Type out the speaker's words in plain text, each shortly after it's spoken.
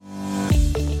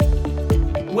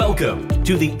Welcome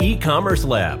to the E-Commerce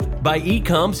Lab by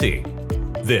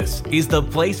eComC. This is the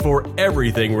place for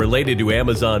everything related to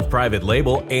Amazon private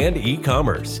label and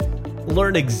e-commerce.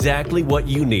 Learn exactly what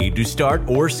you need to start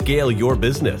or scale your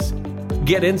business.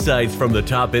 Get insights from the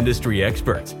top industry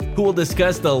experts who will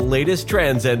discuss the latest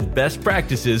trends and best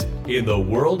practices in the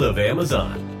world of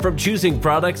Amazon. From choosing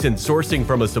products and sourcing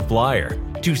from a supplier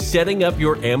to setting up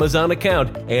your Amazon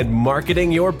account and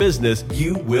marketing your business,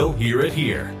 you will hear it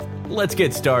here. Let's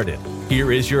get started.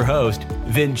 Here is your host,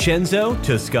 Vincenzo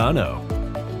Toscano.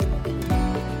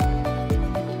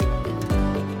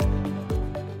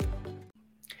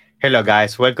 Hello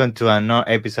guys, welcome to another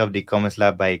episode of the E-Commerce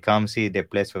Lab by eComC, the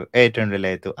place for everything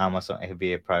related to Amazon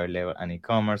FBA private label and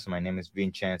e-commerce. My name is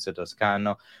Vincenzo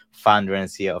Toscano, founder and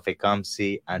CEO of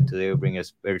eComC, and today we bring a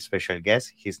very special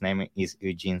guest. His name is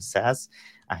Eugene Sas,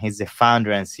 and he's the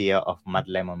founder and CEO of Mad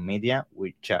Lemon Media,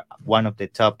 which are one of the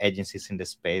top agencies in the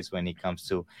space when it comes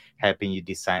to helping you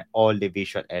design all the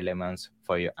visual elements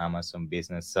for your Amazon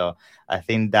business. So I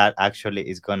think that actually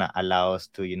is going to allow us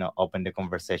to, open the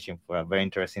conversation for a very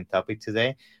interesting topic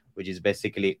today, which is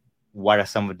basically what are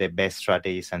some of the best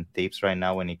strategies and tips right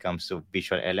now when it comes to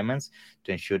visual elements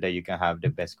to ensure that you can have the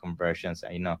best conversions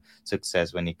and,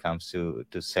 success when it comes to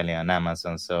selling on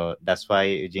Amazon. So that's why,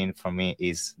 Eugene, for me,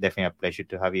 it's definitely a pleasure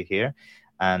to have you here.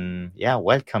 And yeah,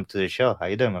 welcome to the show. How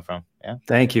you doing, my friend? Yeah.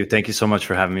 Thank you. Thank you so much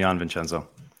for having me on, Vincenzo.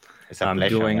 It's a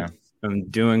pleasure. I'm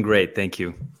doing great. Thank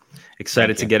you.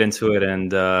 Excited to get into it and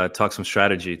talk some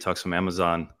strategy, talk some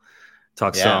Amazon,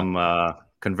 talk some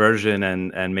conversion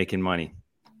and making money.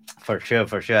 For sure.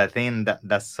 I think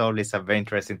that's always a very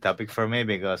interesting topic for me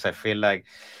because I feel like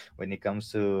when it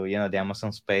comes to the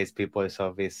Amazon space, people is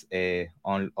always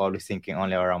always thinking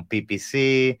only around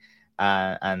PPC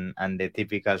and the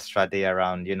typical strategy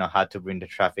around how to bring the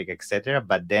traffic, etc.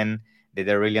 But then they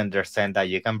don't really understand that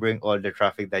you can bring all the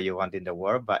traffic that you want in the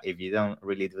world, but if you don't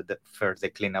really do the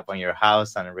cleanup on your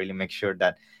house and really make sure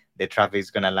that the traffic is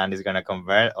going to land, is going to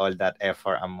convert, all that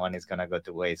effort and money is going to go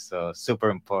to waste. So super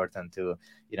important to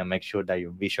make sure that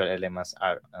your visual elements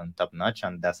are on top notch,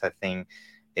 and that's I think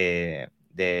the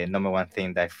number one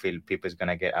thing that I feel people is going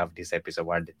to get out of this episode,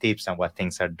 what are the tips and what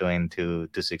things are doing to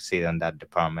succeed on that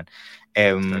department.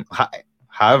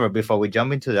 However, before we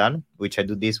jump into that, which I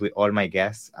do this with all my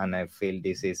guests, and I feel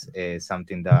this is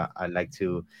something that I like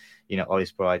to,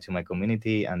 always provide to my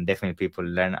community, and definitely people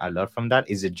learn a lot from that,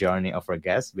 is the journey of our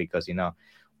guests, because,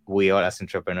 we all as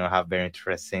entrepreneurs have very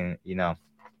interesting,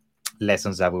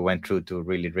 lessons that we went through to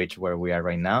really reach where we are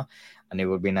right now. And it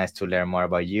would be nice to learn more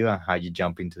about you and how you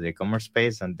jump into the e-commerce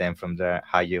space, and then from there,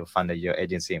 how you founded your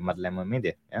agency, Mad Lemon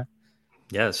Media. Yeah.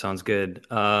 Yeah, sounds good.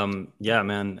 Yeah,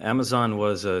 man, Amazon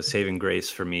was a saving grace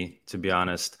for me, to be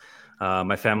honest.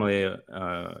 My family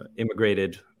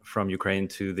immigrated from Ukraine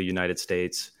to the United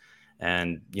States,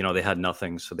 and, they had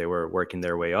nothing. So they were working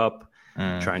their way up,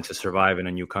 trying to survive in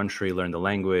a new country, learn the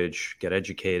language, get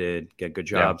educated, get good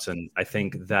jobs. Yeah. And I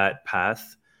think that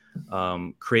path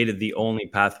created the only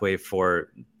pathway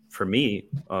for me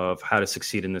of how to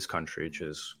succeed in this country, which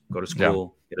is go to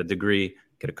school, get a degree,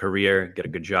 get a career, get a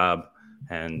good job,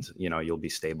 and you'll be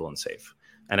stable and safe.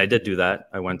 And I did do that.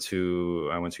 I went to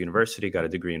university, got a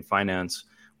degree in finance,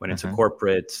 went into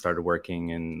corporate, started working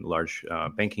in large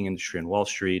banking industry in Wall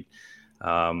Street.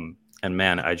 And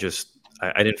man, I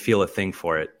didn't feel a thing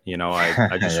for it.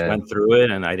 I just went through it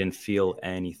and I didn't feel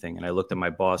anything. And I looked at my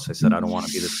boss. I said, I don't want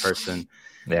to be this person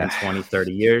in 20,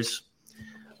 30 years.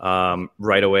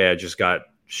 Right away, I just got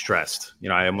stressed.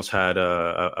 I almost had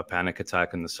a panic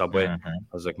attack in the subway. I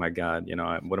was like, my God,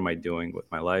 what am I doing with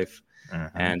my life?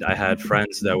 And I had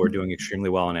friends that were doing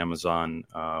extremely well on Amazon.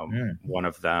 One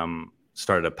of them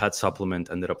started a pet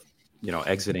supplement, ended up,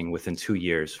 exiting within 2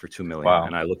 years for $2 million. Wow.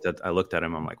 And I looked at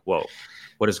him. I'm like, whoa,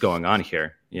 what is going on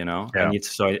here? And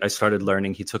so I started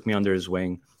learning. He took me under his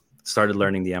wing, started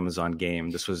learning the Amazon game.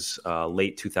 This was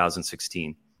late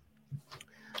 2016.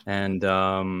 And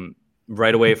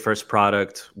right away, first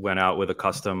product went out with a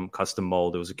custom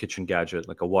mold. It was a kitchen gadget,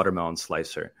 like a watermelon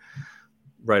slicer.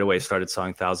 Right away, started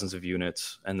selling thousands of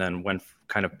units, and then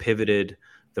kind of pivoted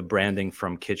the branding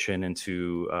from kitchen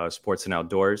into sports and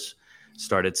outdoors.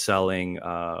 Started selling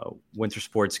winter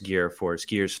sports gear for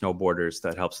skiers, snowboarders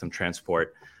that helps them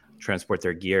transport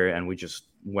their gear, and we just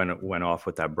went off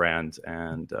with that brand.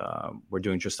 And we're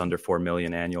doing just under 4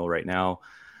 million annual right now.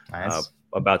 Nice.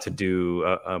 About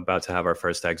to have our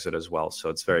first exit as well. So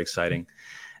it's very exciting.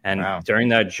 And during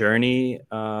that journey,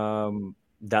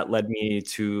 that led me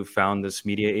to found this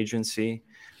media agency.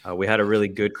 We had a really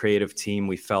good creative team.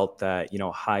 We felt that,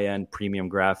 high-end premium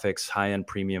graphics, high-end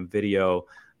premium video,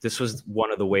 this was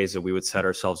one of the ways that we would set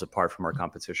ourselves apart from our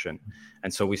competition.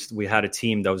 And so we had a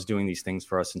team that was doing these things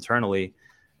for us internally.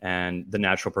 And the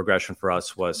natural progression for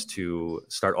us was to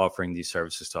start offering these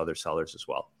services to other sellers as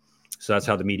well. So that's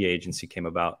how the media agency came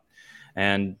about.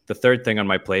 And the third thing on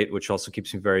my plate, which also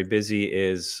keeps me very busy,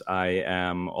 is I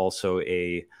am also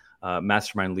a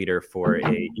mastermind leader for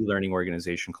a e-learning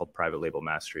organization called Private Label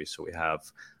Mastery. So we have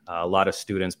a lot of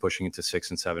students pushing into 6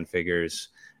 and 7 figures,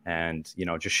 and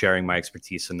just sharing my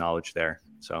expertise and knowledge there.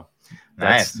 So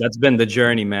that's been the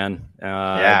journey, man.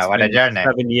 What a journey!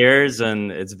 7 years,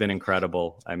 and it's been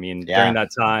incredible. I mean, during that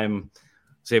time, I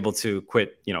was able to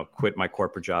quit my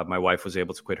corporate job. My wife was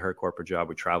able to quit her corporate job.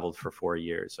 We traveled for 4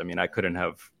 years. I mean, I couldn't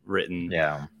have written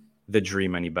the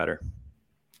dream any better.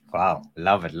 Wow,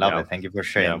 love it. Thank you for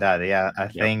sharing that. I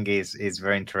think it's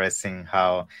very interesting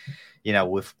how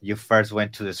you first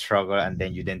went to the struggle, and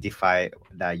then you identify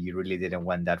that you really didn't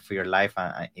want that for your life,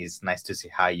 and it's nice to see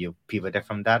how you pivoted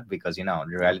from that, because the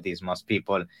reality is most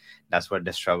people, that's what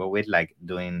they struggle with, like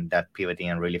doing that pivoting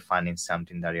and really finding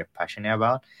something that you're passionate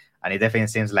about. And it definitely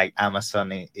seems like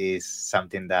Amazon is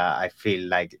something that I feel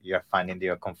like you're finding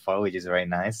your comfort, which is very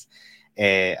nice.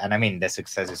 And I mean, the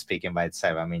success is speaking by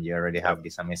itself. I mean, you already have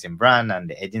this amazing brand and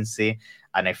the agency.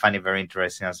 And I find it very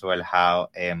interesting as well how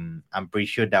I'm pretty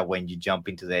sure that when you jump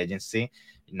into the agency,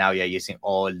 now you're using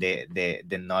all the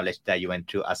knowledge that you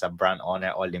went through as a brand owner,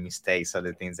 all the mistakes, all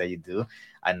the things that you do.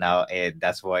 And now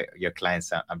that's why your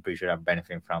clients, I'm pretty sure, are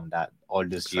benefiting from that, all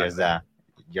those years that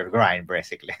you're grinding,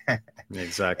 basically.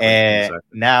 Exactly.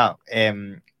 Now,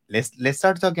 let's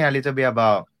start talking a little bit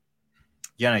about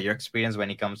your experience when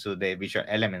it comes to the visual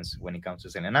elements when it comes to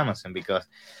selling Amazon, because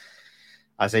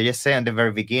as I just said at the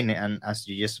very beginning, and as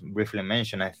you just briefly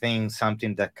mentioned, I think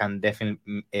something that can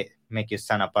definitely make you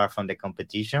stand apart from the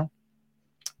competition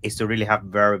is to really have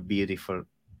very beautiful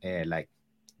like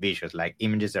visuals, like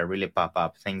images that really pop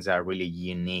up, things that are really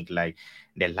unique, like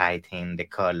the lighting, the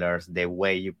colors, the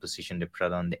way you position the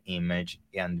product on the image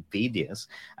and videos.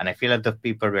 And I feel like the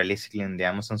people realistically in the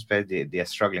Amazon space, they are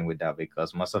struggling with that,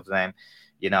 because most of them,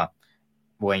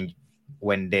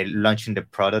 when they're launching the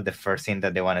product, the first thing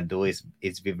that they want to do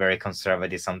is be very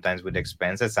conservative sometimes with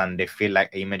expenses, and they feel like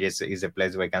images is a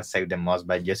place where they can save the most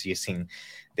by just using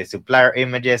the supplier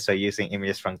images or using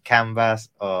images from Canvas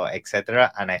or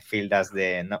etc. And I feel that's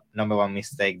the number one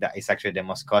mistake that is actually the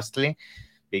most costly,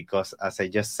 because as I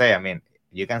just say, I mean,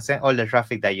 you can send all the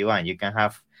traffic that you want, you can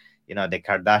have the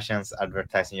Kardashians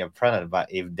advertising your product,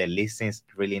 but if the listing is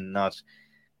really not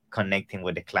connecting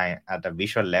with the client at a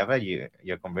visual level,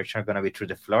 your conversion are going to be through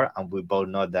the floor. And we both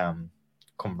know that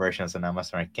conversions on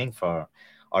Amazon are king for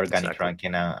organic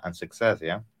ranking and success.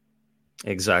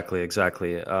 Exactly.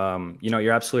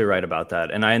 You're absolutely right about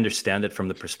that, and I understand it from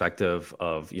the perspective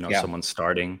of someone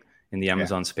starting in the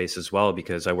Amazon space as well,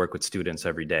 because I work with students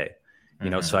every day.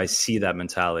 So I see that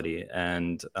mentality,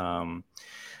 and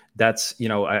that's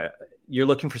you're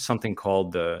looking for something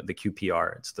called the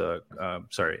QPR. It's the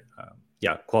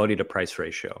quality to price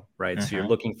ratio, right? So you're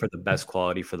looking for the best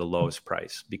quality for the lowest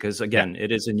price, because again,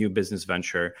 it is a new business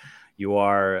venture. You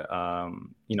are,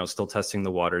 still testing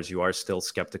the waters. You are still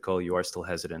skeptical. You are still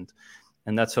hesitant,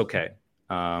 and that's okay.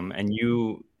 And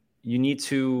you need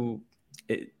to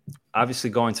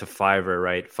obviously go into Fiverr,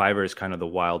 right? Fiverr is kind of the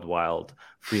wild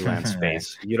freelance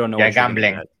space. You don't know what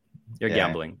gambling. You're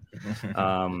gambling.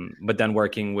 But then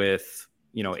working with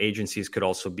agencies could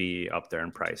also be up there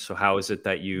in price. So how is it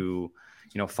that you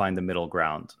find the middle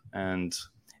ground? And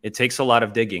it takes a lot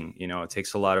of digging, it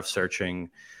takes a lot of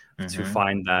searching to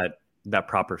find that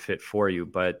proper fit for you.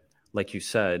 But like you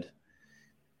said,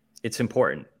 it's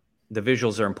important. The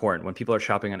visuals are important. When people are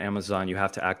shopping on Amazon, you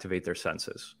have to activate their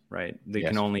senses, right? They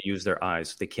can only use their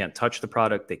eyes. They can't touch the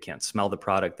product. They can't smell the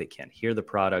product. They can't hear the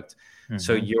product.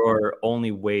 So your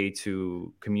only way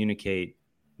to communicate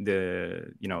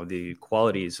the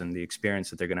qualities and the experience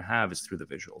that they're going to have is through the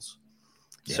visuals.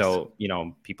 So,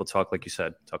 people talk, like you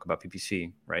said, talk about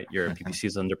PPC, right? Your PPC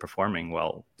is underperforming.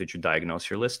 Well, did you diagnose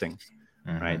your listing,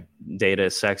 right? Data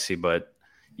is sexy, but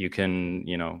you can,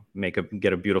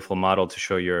 get a beautiful model to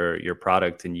show your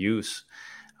product in use,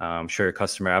 show your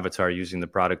customer avatar using the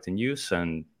product in use,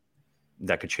 and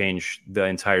that could change the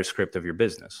entire script of your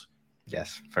business.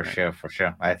 Yes, for sure.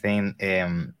 I think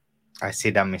I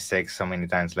see that mistake so many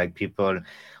times. Like people,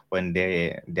 when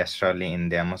they're struggling in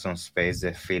the Amazon space,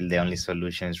 they feel the only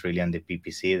solution is really on the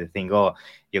PPC. They think, oh,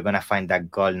 you're gonna find that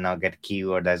gold nugget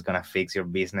keyword that's gonna fix your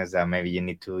business. That maybe you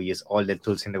need to use all the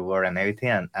tools in the world and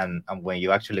everything. And when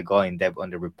you actually go in depth on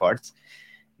the reports,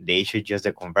 the issue is just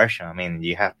the conversion. I mean,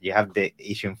 you have the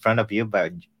issue in front of you,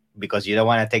 but because you don't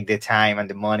want to take the time and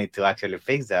the money to actually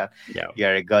fix that. Yeah. You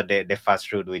already got the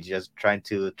fast route, which just trying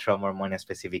to throw more money on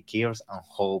specific keywords and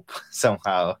hope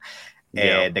somehow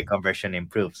the conversion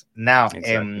improves. Now,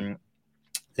 Exactly.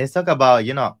 let's talk about,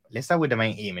 let's start with the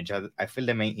main image. I feel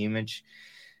the main image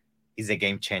is a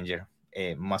game changer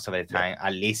most of the time,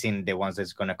 at least in the ones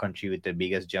that's going to contribute the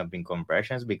biggest jump in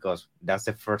conversions, because that's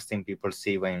the first thing people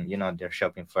see when, they're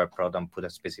shopping for a product and put a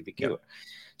specific keyword.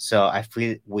 So I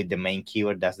feel with the main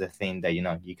keyword, that's the thing that,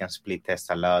 you can split test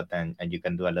a lot, and you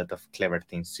can do a lot of clever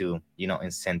things to,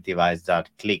 incentivize that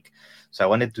click. So I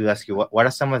wanted to ask you, what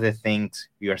are some of the things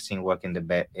you are seeing working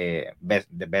the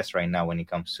best right now when it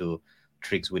comes to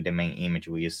tricks with the main image?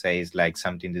 Would you say it's like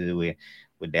something to do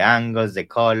with the angles, the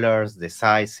colors, the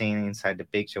sizing inside the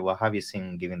picture? What have you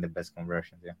seen giving the best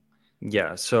conversions?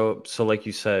 Yeah. So like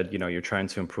you said, you're trying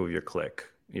to improve your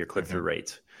click-through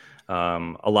rate. A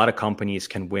lot of companies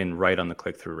can win right on the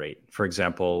click-through rate. For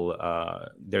example,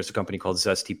 there's a company called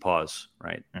Zesty Paws,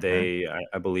 right? They,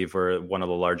 I believe, were one of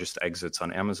the largest exits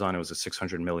on Amazon. It was a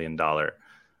 $600 million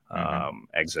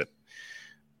exit.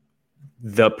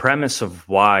 The premise of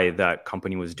why that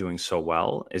company was doing so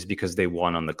well is because they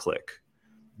won on the click.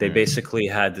 They basically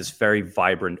had this very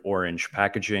vibrant orange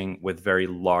packaging with very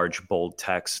large, bold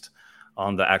text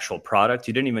on the actual product.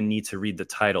 You didn't even need to read the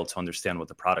title to understand what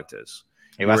the product is.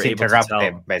 It was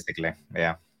interrupted, basically.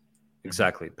 Yeah.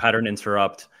 Exactly. Pattern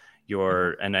interrupt.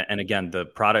 And again, the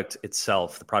product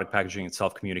itself, the product packaging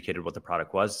itself communicated what the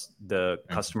product was. The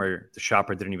customer, the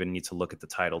shopper didn't even need to look at the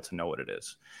title to know what it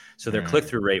is. So their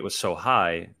click-through rate was so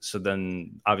high. So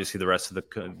then obviously the rest of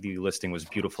the listing was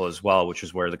beautiful as well, which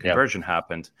is where the conversion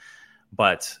happened.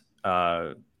 But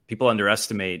people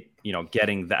underestimate,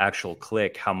 getting the actual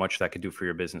click, how much that could do for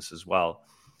your business as well.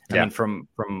 I mean, from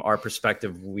our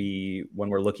perspective, when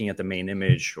we're looking at the main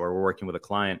image or we're working with a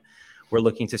client, we're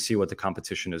looking to see what the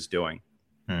competition is doing.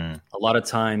 A lot of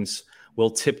times we'll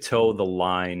tiptoe the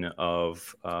line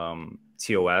of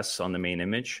TOS on the main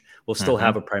image. We'll still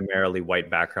have a primarily white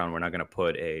background. We're not going to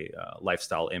put a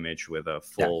lifestyle image with a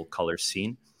full color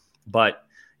scene. But,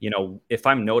 if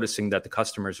I'm noticing that the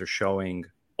customers are showing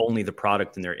only the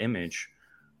product in their image,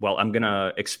 well, I'm going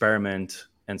to experiment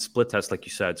and split test, like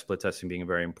you said, split testing being a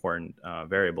very important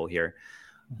variable here.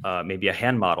 Maybe a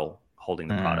hand model holding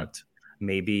the product.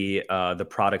 Maybe the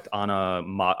product on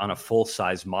a full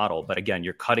size model, but again,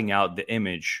 you're cutting out the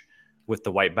image with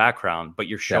the white background, but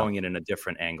you're showing it in a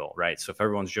different angle, right? So if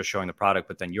everyone's just showing the product,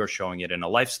 but then you're showing it in a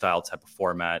lifestyle type of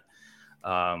format,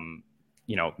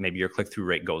 maybe your click-through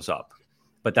rate goes up.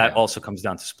 But that also comes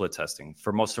down to split testing.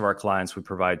 For most of our clients, we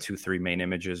provide 2-3 main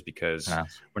images because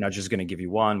we're not just going to give you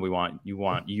one. We want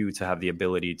you to have the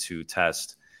ability to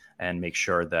test and make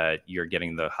sure that you're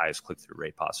getting the highest click-through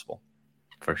rate possible.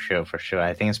 For sure.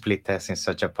 I think split testing is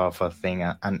such a powerful thing.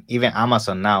 And even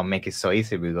Amazon now make it so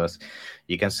easy because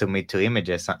you can submit 2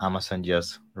 images and Amazon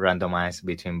just randomize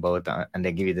between both and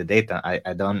they give you the data.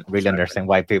 I don't really understand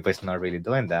why people is not really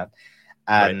doing that.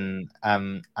 And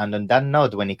and on that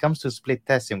note, when it comes to split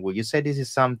testing, would you say this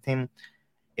is something,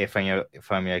 from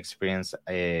your experience,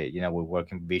 with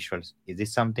working visuals, is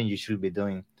this something you should be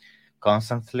doing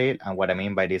constantly? And what I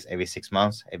mean by this, every 6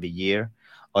 months, every year?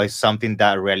 Or is something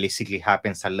that realistically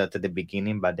happens a lot at the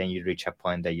beginning, but then you reach a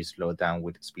point that you slow down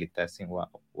with split testing?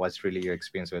 What's really your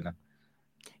experience with them?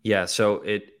 Yeah, so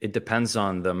it depends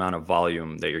on the amount of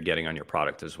volume that you're getting on your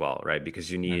product as well, right?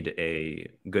 Because you need a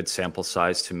good sample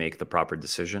size to make the proper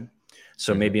decision.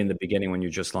 So maybe in the beginning when you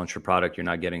just launch your product, you're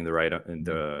not getting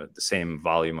the same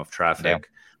volume of traffic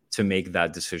to make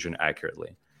that decision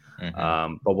accurately.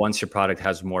 But once your product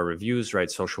has more reviews,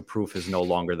 right, social proof is no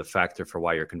longer the factor for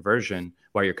why you're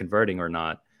converting or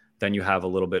not, then you have a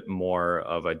little bit more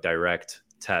of a direct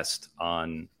test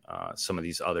on some of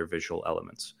these other visual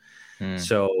elements.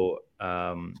 So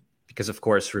because of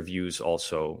course reviews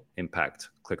also impact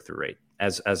click-through rate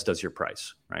as does your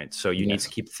price, right? So you need to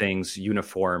keep things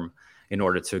uniform in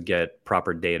order to get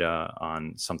proper data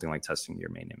on something like testing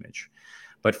your main image.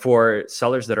 But for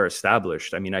sellers that are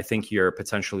established, I mean, I think you're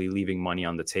potentially leaving money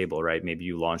on the table, right? Maybe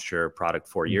you launched your product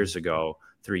 4 years ago,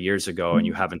 3 years ago, and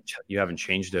you haven't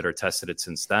changed it or tested it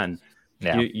since then.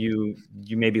 You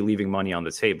may be leaving money on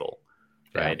the table,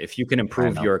 right? If you can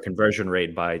improve your conversion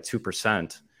rate by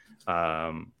 2%,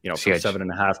 from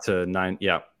 7.5 to 9,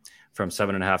 from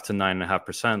 7.5 to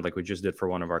 9.5%, like we just did for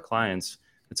one of our clients,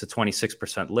 it's a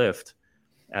 26% lift.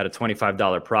 At a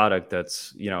 $25 product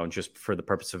that's, just for the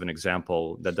purpose of an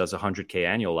example, that does $100K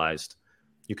annualized,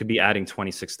 you could be adding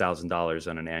 $26,000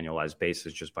 on an annualized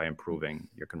basis just by improving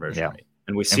your conversion rate.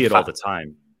 And we see it all the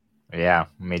time. Yeah,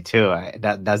 me too.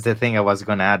 That's the thing I was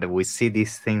going to add. We see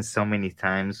these things so many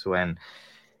times when,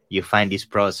 you find these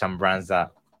products and brands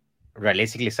that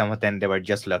realistically, some of them, they were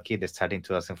just lucky. They started in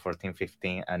 2014,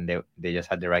 15, and they just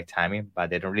had the right timing, but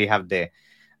they don't really have the,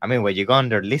 I mean, when you go on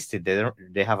their listing,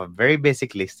 they have a very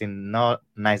basic listing, not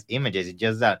nice images. It's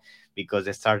just that because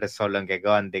they started so long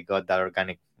ago and they got that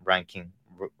organic ranking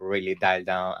really dialed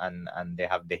down, and they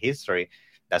have the history.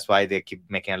 That's why they keep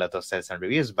making a lot of sales and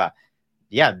reviews. But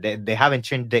yeah, they haven't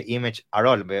changed the image at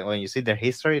all. But when you see their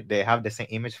history, they have the same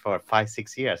image for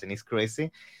 5-6 years, and it's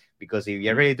crazy because if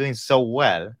you're really doing so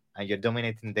well and you're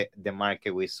dominating the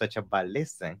market with such a bad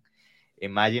listing,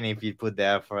 imagine if you put the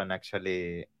effort and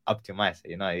actually optimize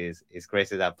it. It's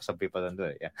crazy that some people don't do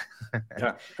it.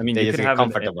 Yeah, I mean, they you just could get have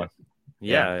comfortable.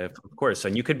 Yeah, of course.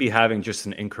 And you could be having just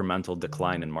an incremental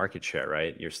decline in market share,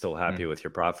 right? You're still happy with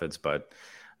your profits, but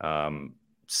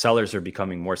sellers are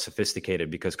becoming more sophisticated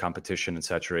because competition and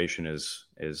saturation is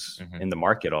in the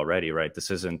market already, right?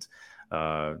 This isn't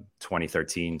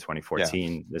 2013,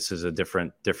 2014. Yeah. This is a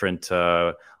different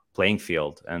playing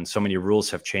field, and so many rules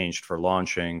have changed for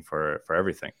launching, for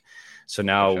everything. So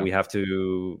now we have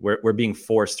to, we're being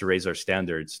forced to raise our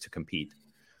standards to compete.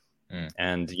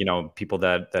 And people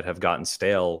that have gotten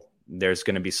stale, there's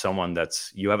going to be someone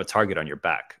you have a target on your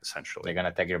back, essentially. They're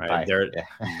gonna take your pie.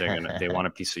 They want a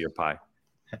piece of your pie.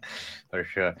 For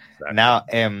sure. Exactly. Now,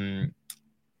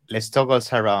 let's talk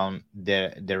also around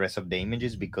the rest of the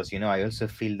images, because I also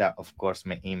feel that, of course,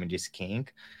 my image is king,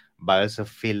 but I also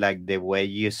feel like the way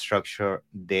you structure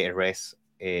the rest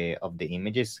of the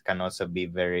images can also be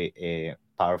very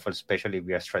powerful, especially if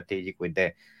we are strategic with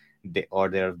the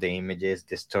order of the images,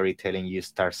 the storytelling you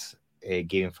start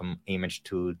giving from image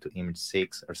 2 to image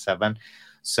 6 or 7.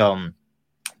 So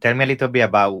tell me a little bit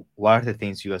about what are the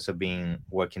things you also been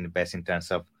working the best in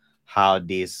terms of how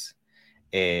this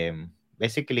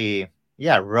basically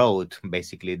the road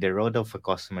of a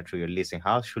customer to your listing.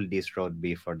 How should this road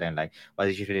be for them? Like, what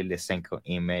is usually the second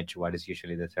image? What is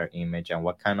usually the third image? And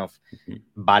what kind of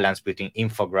balance between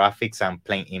infographics and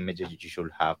plain images you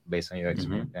should have based on your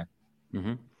experience?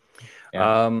 We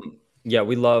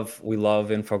love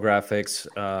infographics.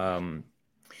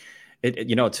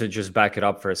 To just back it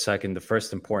up for a second, the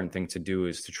first important thing to do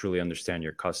is to truly understand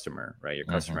your customer, right? Your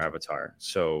customer avatar.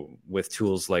 So with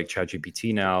tools like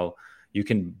ChatGPT now, you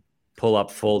can pull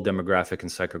up full demographic and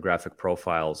psychographic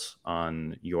profiles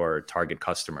on your target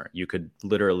customer. You could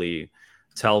literally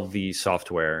tell the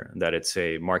software that it's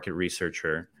a market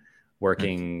researcher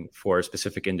working for a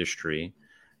specific industry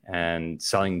and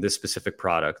selling this specific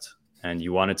product, and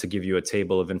you want it to give you a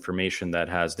table of information that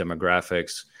has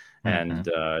demographics and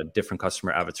different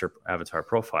customer avatar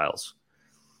profiles.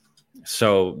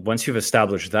 So once you've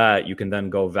established that, you can then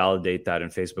go validate that in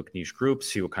Facebook niche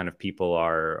groups, see what kind of people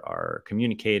are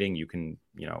communicating. You can,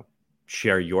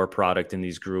 share your product in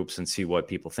these groups and see what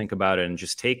people think about it, and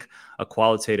just take a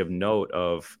qualitative note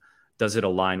of, does it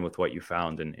align with what you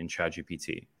found in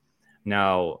ChatGPT?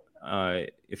 Now,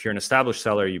 if you're an established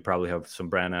seller, you probably have some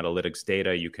brand analytics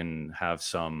data. You can have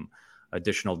some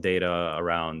additional data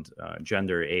around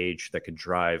gender, age that could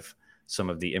drive some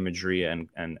of the imagery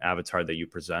and avatar that you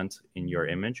present in your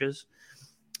images.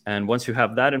 And once you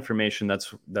have that information,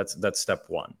 that's step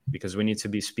one, because we need to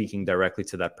be speaking directly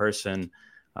to that person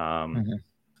and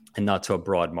not to a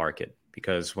broad market.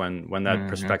 Because when that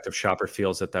prospective shopper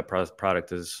feels that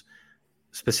product is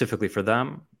specifically for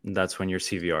them, that's when your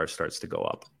CVR starts to go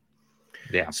up.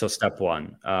 Yeah. So step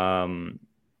one.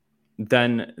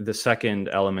 Then the second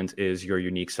element is your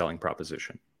unique selling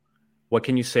proposition. What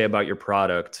can you say about your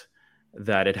product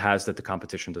that it has that the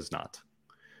competition does not?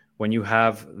 When you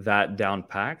have that down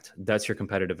packed, that's your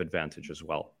competitive advantage as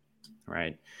well,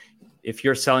 right? If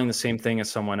you're selling the same thing as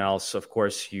someone else, of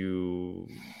course, you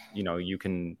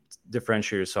can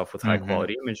differentiate yourself with high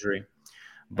quality imagery.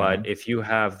 But if you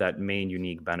have that main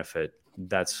unique benefit,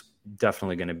 that's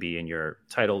definitely going to be in your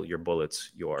title, your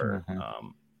bullets, your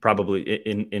probably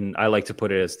in I like to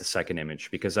put it as the second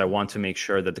image, because I want to make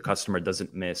sure that the customer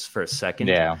doesn't miss for a second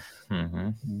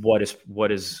what is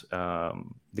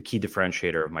the key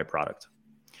differentiator of my product.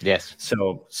 Yes.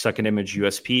 So second image,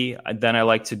 USP. Then I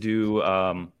like to do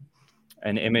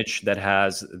an image that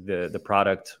has the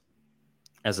product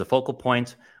as a focal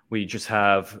point. We just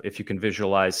have, if you can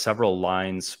visualize, several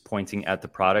lines pointing at the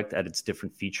product, at its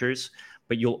different features,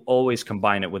 but you'll always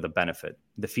combine it with a benefit.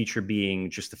 The feature being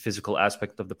just the physical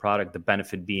aspect of the product, the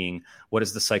benefit being what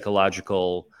is the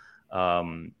psychological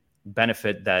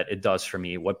benefit that it does for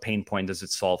me? What pain point does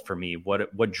it solve for me?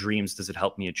 What dreams does it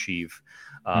help me achieve?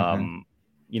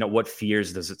 What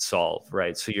fears does it solve,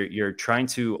 right? So you're trying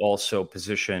to also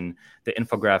position the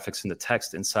infographics and the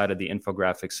text inside of the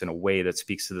infographics in a way that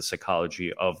speaks to the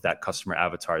psychology of that customer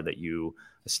avatar that you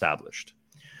established.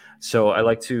 So I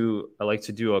like to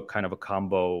do a kind of a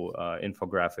combo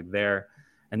infographic there.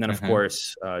 And then, of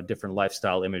course, different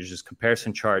lifestyle images,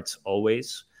 comparison charts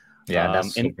always. Yeah,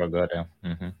 that's super good.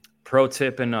 Yeah. Pro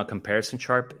tip in a comparison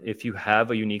chart: if you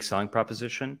have a unique selling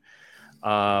proposition,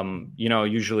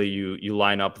 usually you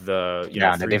line up the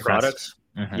three products.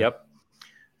 Yep.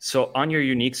 So on your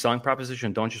unique selling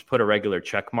proposition, don't just put a regular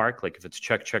check mark. Like if it's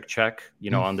check,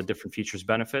 on the different features,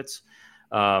 benefits,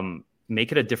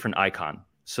 make it a different icon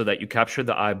so that you capture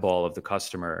the eyeball of the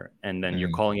customer, and then you're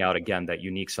calling out again that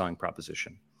unique selling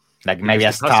proposition. Like maybe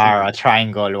a star, a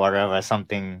triangle, whatever,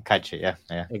 something catchy.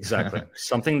 Yeah. Exactly.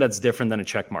 Something that's different than a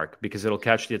check mark, because it'll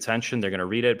catch the attention. They're going to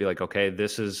read it, be like, okay,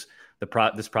 this is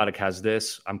this product has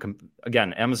this.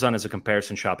 Again, Amazon is a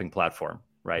comparison shopping platform,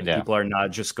 right? Yeah. People are not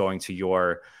just going to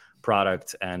your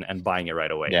product and buying it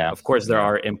right away. Yeah. Of course, there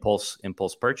are impulse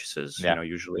purchases,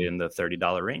 usually in the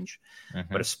 $30 range,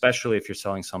 but especially if you're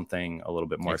selling something a little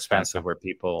bit more expensive where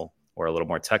people, or a little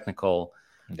more technical,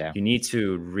 you need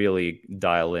to really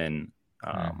dial in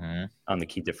on the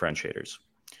key differentiators.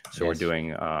 So we're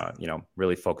doing,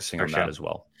 really focusing on that as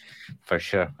well. For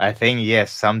sure. I think,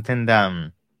 something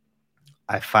that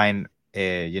I find,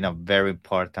 very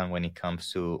important when it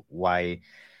comes to why,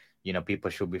 people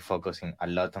should be focusing a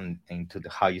lot into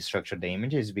how you structure the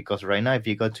images, because right now, if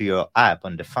you go to your app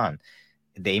on the phone,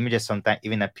 the images sometimes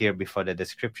even appear before the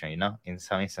description, in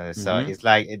some instances. So it's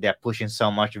like they're pushing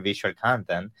so much visual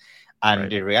content.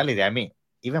 And the reality, I mean,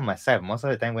 even myself, most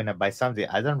of the time when I buy something,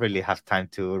 I don't really have time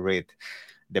to read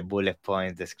the bullet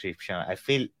point description. I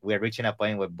feel we're reaching a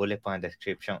point where bullet point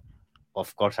description,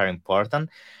 of course, are important,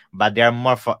 but they are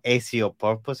more for SEO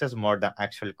purposes more than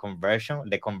actual conversion.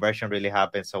 The conversion really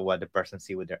happens so what the person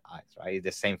see with their eyes, right? It's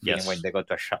the same feeling when they go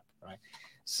to a shop, right?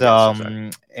 So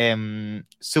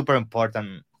super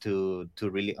important to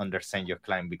really understand your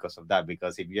client because of that.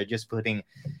 Because if you're just putting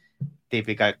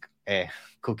typical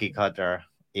cookie cutter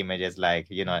images, like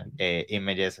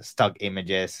images, stock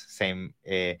images, same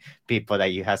people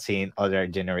that you have seen other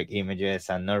generic images,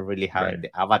 and not really having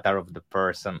the avatar of the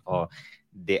person or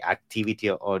the activity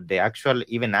or the actual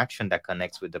even action that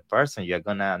connects with the person, you're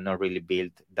gonna not really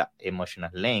build that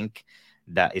emotional link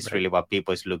that is really what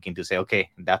people is looking to say, okay,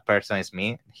 that person is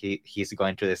me, he's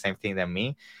going through the same thing than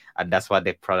me, and that's what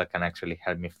the product can actually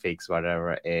help me fix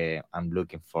whatever I'm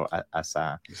looking for as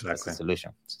a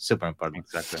solution. Super important.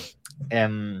 Exactly.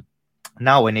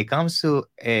 Now when it comes to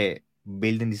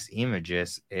building these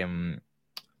images,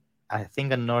 I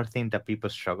think another thing that people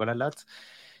struggle a lot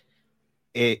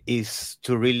is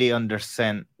to really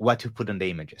understand what to put on the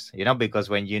images, because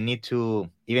when you need to,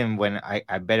 even when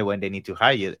I bet when they need to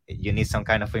hire you, you need some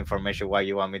kind of information what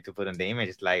you want me to put on the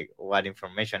images, like what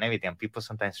information, everything. And people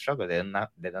sometimes struggle. They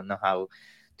don't know how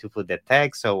to put the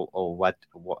text or what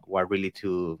really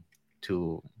to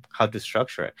how to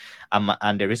structure it.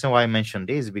 And the reason why I mentioned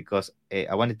this is because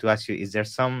I wanted to ask you, is there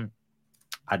some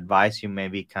advice you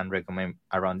maybe can recommend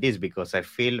around this? Because I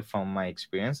feel from my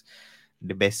experience,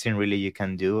 the best thing really you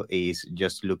can do is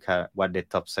just look at what the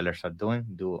top sellers are doing,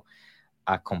 do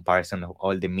a comparison of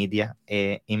all the media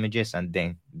images, and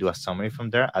then do a summary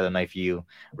from there. I don't know if you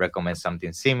recommend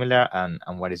something similar, and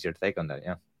what is your take on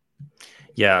that?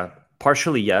 Yeah,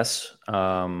 partially yes.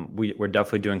 We're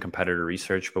definitely doing competitor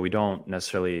research, but we don't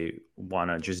necessarily want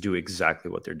to just do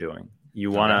exactly what they're doing. You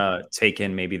want to take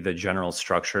in maybe the general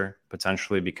structure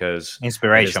potentially, because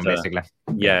inspiration, basically.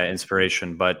 Yeah,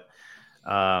 inspiration. But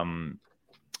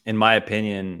in my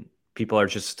opinion, people are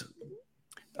just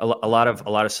a lot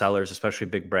of sellers, especially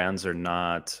big brands, are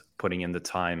not putting in the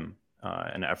time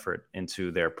and effort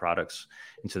into their products,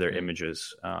 into their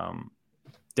images.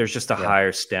 There's just a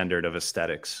higher standard of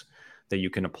aesthetics that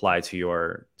you can apply to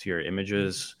your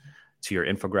images, to your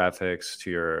infographics,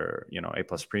 to your A+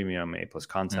 premium, A+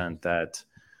 content that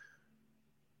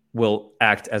will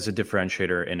act as a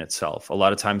differentiator in itself. A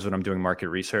lot of times when I'm doing market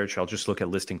research, I'll just look at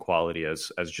listing quality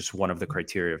as just one of the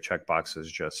criteria of checkboxes,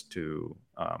 just to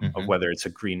of whether it's a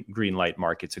green light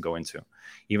market to go into.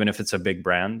 Even if it's a big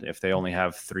brand, if they only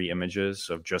have 3 images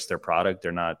of just their product,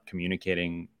 they're not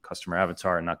communicating customer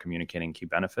avatar and not communicating key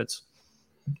benefits,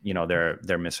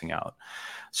 they're missing out.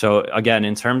 So again,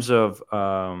 in terms of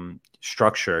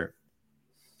structure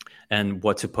and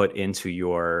what to put into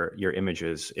your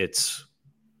images,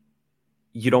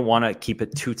 you don't want to keep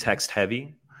it too text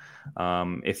heavy.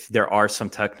 If there are some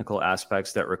technical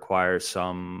aspects that require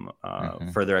some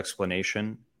further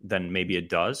explanation, then maybe it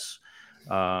does.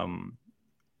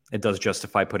 It does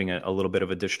justify putting a little bit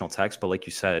of additional text. But like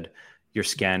you said, you're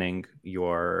scanning,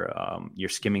 you're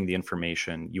skimming the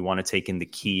information. You want to take in the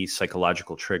key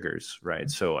psychological triggers, right?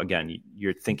 So again,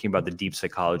 you're thinking about the deep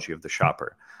psychology of the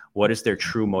shopper. What is their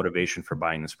true motivation for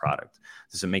buying this product?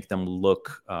 Does it make them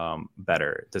look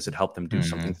better? Does it help them do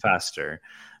something faster?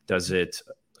 Does it,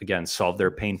 again, solve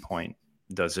their pain point?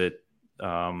 Does it,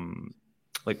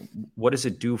 what does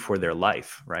it do for their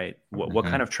life, right? What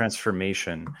kind of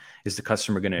transformation is the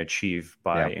customer going to achieve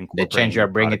by incorporating the change you're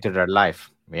bringing to their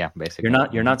life? Yeah, basically.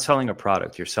 You're not selling a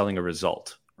product, you're selling a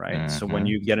result, right? So when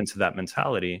you get into that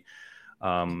mentality,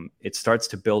 it starts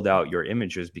to build out your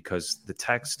images because the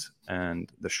text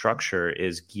and the structure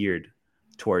is geared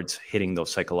towards hitting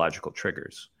those psychological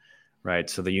triggers, right?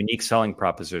 So the unique selling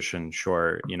proposition,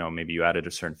 sure, maybe you added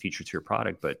a certain feature to your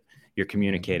product, but you're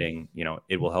communicating,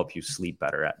 it will help you sleep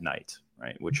better at night,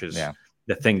 right? Which is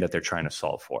the thing that they're trying to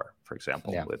solve for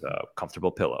example, with a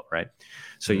comfortable pillow, right?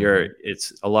 So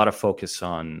it's a lot of focus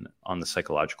on the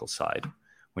psychological side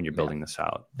when you're building this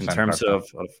out in terms of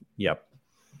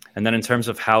and then in terms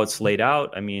of how it's laid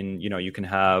out, I mean, you can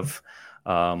have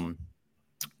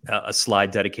a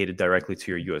slide dedicated directly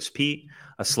to your USP,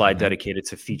 a slide dedicated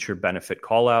to feature benefit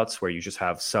callouts, where you just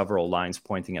have several lines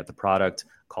pointing at the product,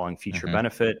 calling feature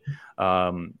benefit.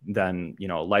 Then,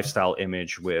 lifestyle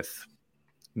image with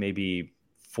maybe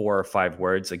 4 or 5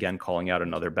 words, again, calling out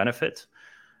another benefit.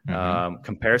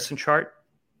 Comparison chart,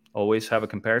 always have a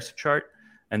comparison chart.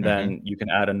 And then you can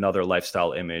add another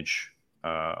lifestyle image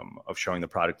of showing the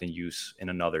product in use in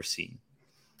another scene.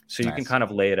 So you can kind of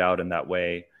lay it out in that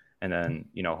way. And then,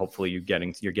 hopefully you're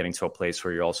getting to a place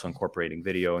where you're also incorporating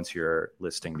video into your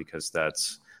listing, because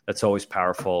that's always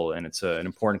powerful. And it's an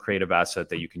important creative asset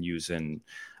that you can use in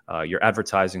your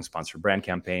advertising, sponsored brand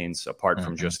campaigns, apart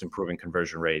from just improving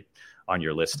conversion rate on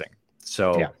your listing.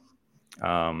 So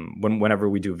whenever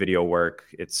we do video work,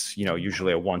 it's,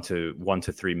 usually a 1 to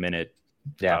 3 minute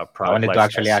I wanted to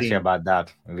actually ask you about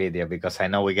that video, because I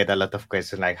know we get a lot of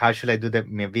questions like, how should I do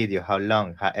my video? How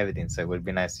long? How everything? So it would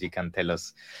be nice if you can tell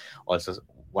us also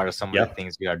what are some of the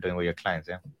things you are doing with your clients.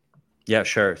 Yeah,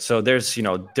 sure. So there's,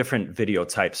 different video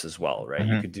types as well, right?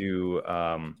 You could do,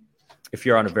 if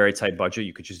you're on a very tight budget,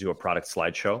 you could just do a product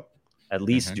slideshow. At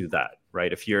least do that,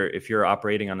 right? If you're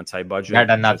operating on a tight budget, better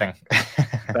than nothing.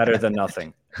 Better than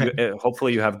nothing.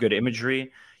 Hopefully you have good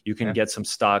imagery. You can get some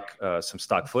stock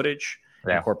footage.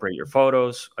 Incorporate your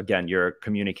photos. Again, you're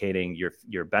communicating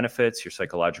your benefits, your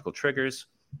psychological triggers.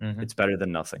 It's better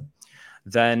than nothing.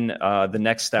 Then the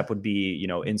next step would be,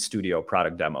 in studio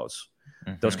product demos.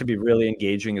 Those could be really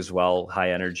engaging as well,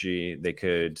 high energy. They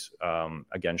could,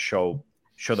 again, show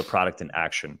the product in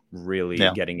action, really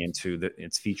getting into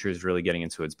its features, really getting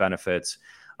into its benefits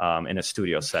in a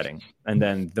studio setting. And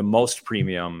then the most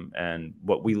premium and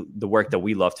the work that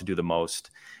we love to do the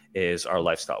most is our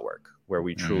lifestyle work, where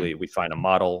we truly, we find a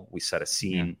model, we set a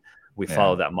scene, we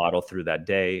follow that model through that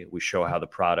day. We show how the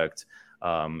product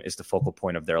is the focal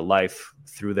point of their life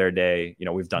through their day.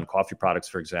 We've done coffee products,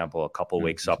 for example. A couple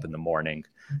wakes up in the morning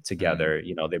together,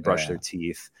 they brush their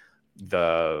teeth.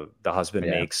 The husband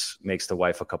makes the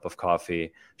wife a cup of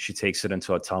coffee. She takes it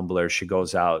into a tumbler. She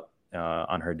goes out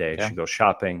on her day. She goes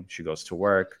shopping. She goes to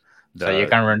work. So you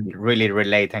can really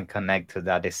relate and connect to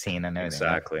that scene and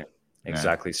everything.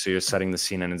 Exactly. So you're setting the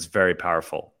scene, and it's very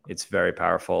powerful. It's very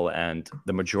powerful. And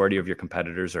the majority of your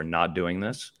competitors are not doing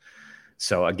this.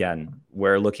 So again,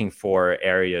 we're looking for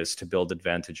areas to build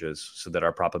advantages so that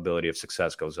our probability of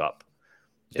success goes up.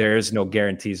 There is no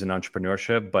guarantees in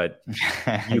entrepreneurship, but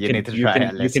you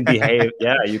can behave.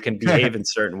 You can behave in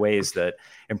certain ways that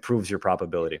improves your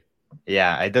probability.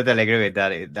 Yeah, I totally agree with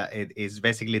that. It is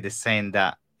basically the same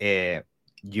that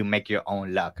you make your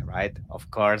own luck, right?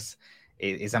 Of course,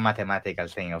 it's a mathematical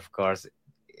thing. Of course,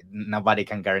 nobody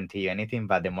can guarantee you anything,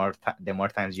 but the more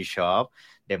times you show up,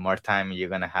 the more time you're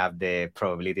gonna have the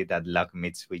probability that luck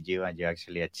meets with you and you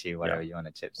actually achieve whatever you want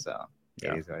to achieve. So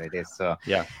it is what it is. So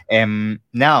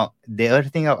now the other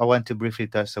thing I want to briefly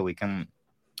touch, so we can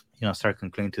start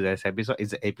concluding today's episode,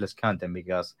 is the A+ content,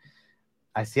 because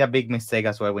I see a big mistake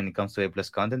as well when it comes to A+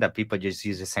 content, that people just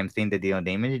use the same thing they did on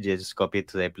the image, they just copy it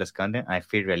to the A+ content. I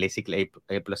feel realistically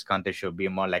A+ content should be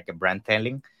more like a brand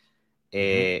telling.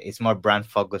 It's more brand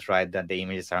focused, right? Than the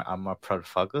images are more product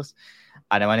focused.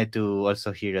 And I wanted to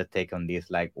also hear your take on this.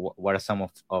 Like, what are some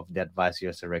of the advice you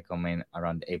also recommend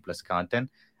around the A+ content,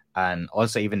 and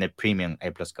also even the premium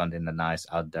A+ content that now is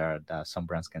out there that some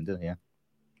brands can do?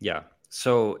 Yeah.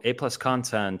 So A+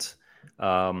 content.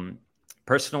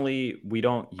 Personally, we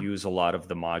don't use a lot of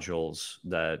the modules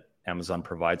that Amazon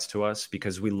provides to us,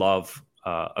 because we love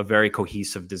a very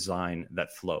cohesive design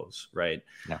that flows, right?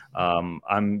 Yeah.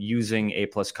 I'm using A+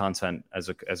 content as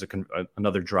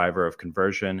another driver of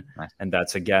conversion. Nice. And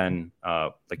that's, again,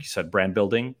 like you said, brand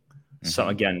building. So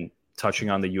again, touching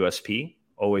on the USP,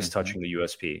 always touching the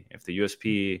USP. If the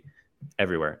USP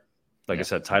everywhere, like I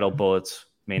said, title, bullets,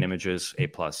 main images, A+,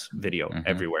 video,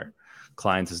 everywhere.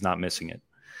 Client is not missing it.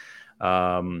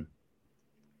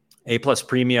 A+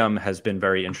 Premium has been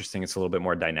very interesting. It's a little bit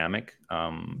more dynamic.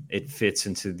 It fits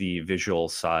into the visual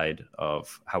side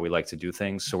of how we like to do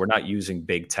things. So we're not using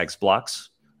big text blocks.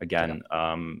 Again,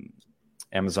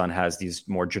 Amazon has these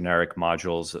more generic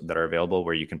modules that are available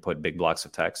where you can put big blocks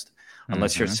of text.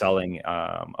 Unless you're selling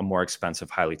a more expensive,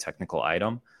 highly technical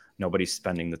item, nobody's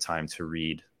spending the time to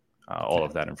read all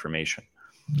of that information.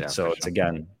 Yeah, so it's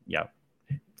again,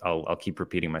 I'll keep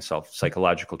repeating myself.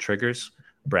 Psychological triggers,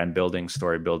 brand building,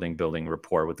 story building, building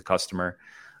rapport with the customer,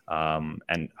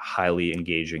 and highly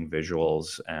engaging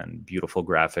visuals and beautiful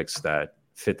graphics that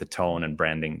fit the tone and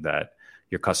branding that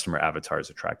your customer avatar is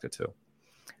attracted to.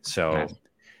 So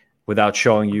without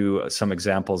showing you some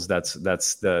examples, that's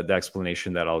the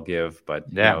explanation that I'll give. But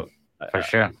for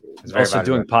sure. It's also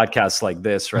doing podcasts like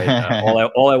this,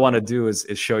 right? All I want to do is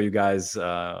show you guys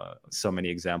so many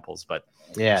examples, but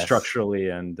structurally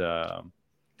and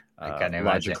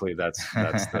logically, that's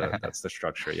the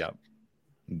structure. Yeah.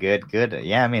 Good.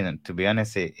 Yeah, I mean, to be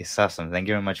honest, it's awesome. Thank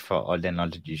you very much for all the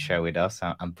knowledge you share with us.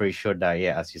 I'm pretty sure that,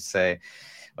 as you say,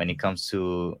 when it comes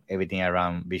to everything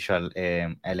around visual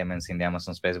elements in the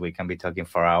Amazon space, we can be talking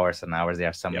for hours and hours. There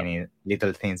are so many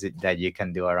little things that you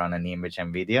can do around an image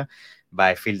and video. But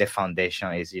I feel the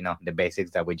foundation is, the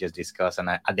basics that we just discussed. And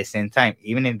at the same time,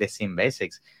 even in the same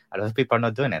basics, a lot of people are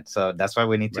not doing it. So that's why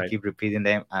we need to keep repeating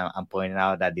them and pointing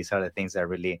out that these are the things that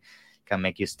really can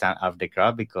make you stand out of the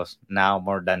crowd, because now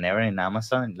more than ever in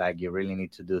Amazon, like, you really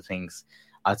need to do things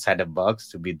outside the box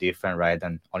to be different, right?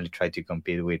 And only try to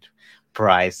compete with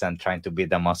price and trying to be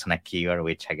the most on a keyword,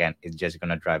 which again is just going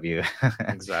to drive you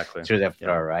through the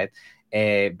floor, right?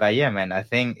 But yeah, man, I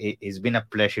think it's been a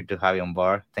pleasure to have you on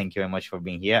board. Thank you very much for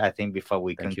being here. I think before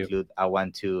we conclude, I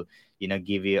want to,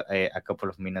 give you a couple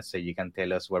of minutes so you can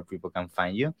tell us where people can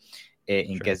find you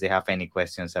in case they have any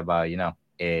questions about,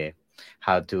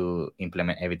 how to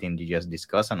implement everything you just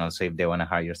discussed, and also if they want to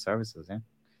hire your services. Yeah.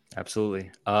 Absolutely.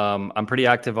 I'm pretty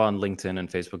active on LinkedIn and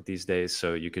Facebook these days,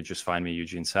 so you could just find me,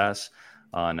 Eugene Sas,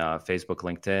 on Facebook,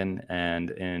 LinkedIn.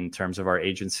 And in terms of our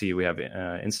agency, we have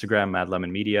Instagram, Mad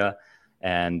Lemon Media,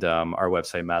 and our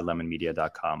website,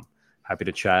 madlemonmedia.com. Happy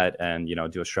to chat and,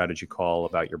 do a strategy call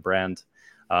about your brand.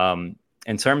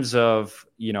 In terms of,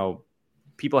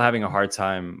 people having a hard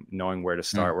time knowing where to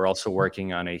start, we're also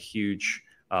working on a huge,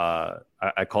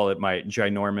 I call it my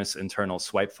ginormous internal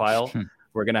swipe file.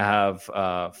 We're going to have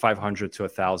 500 to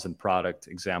 1,000 product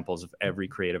examples of every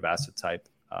creative asset type,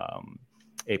 A+,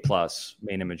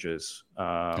 main images,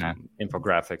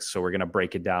 infographics. So we're going to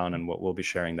break it down, and we'll be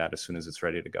sharing that as soon as it's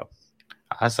ready to go.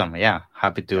 Awesome. Yeah.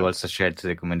 Happy to also share it to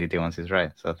the community once it's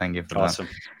right. So thank you for that.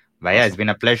 But yeah, it's been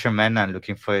a pleasure, man. And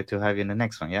looking forward to have you in the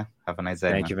next one. Yeah. Have a nice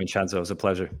day. Thank you, Vincenzo. It was a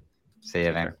pleasure. See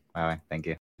you, man. Bye-bye. Thank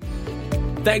you.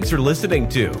 Thanks for listening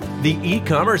to the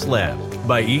E-Commerce Lab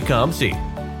by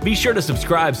EComC. Be sure to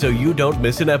subscribe so you don't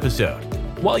miss an episode.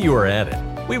 While you are at it,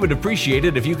 we would appreciate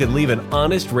it if you could leave an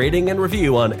honest rating and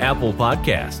review on Apple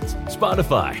Podcasts,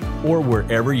 Spotify, or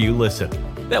wherever you listen.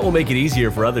 That will make it easier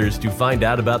for others to find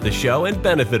out about the show and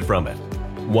benefit from it.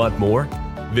 Want more?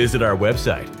 Visit our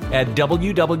website at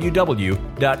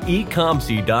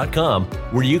www.ecomc.com,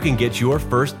 where you can get your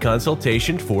first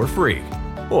consultation for free.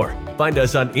 Or find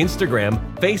us on Instagram,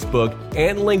 Facebook,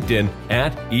 and LinkedIn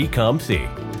at EComC.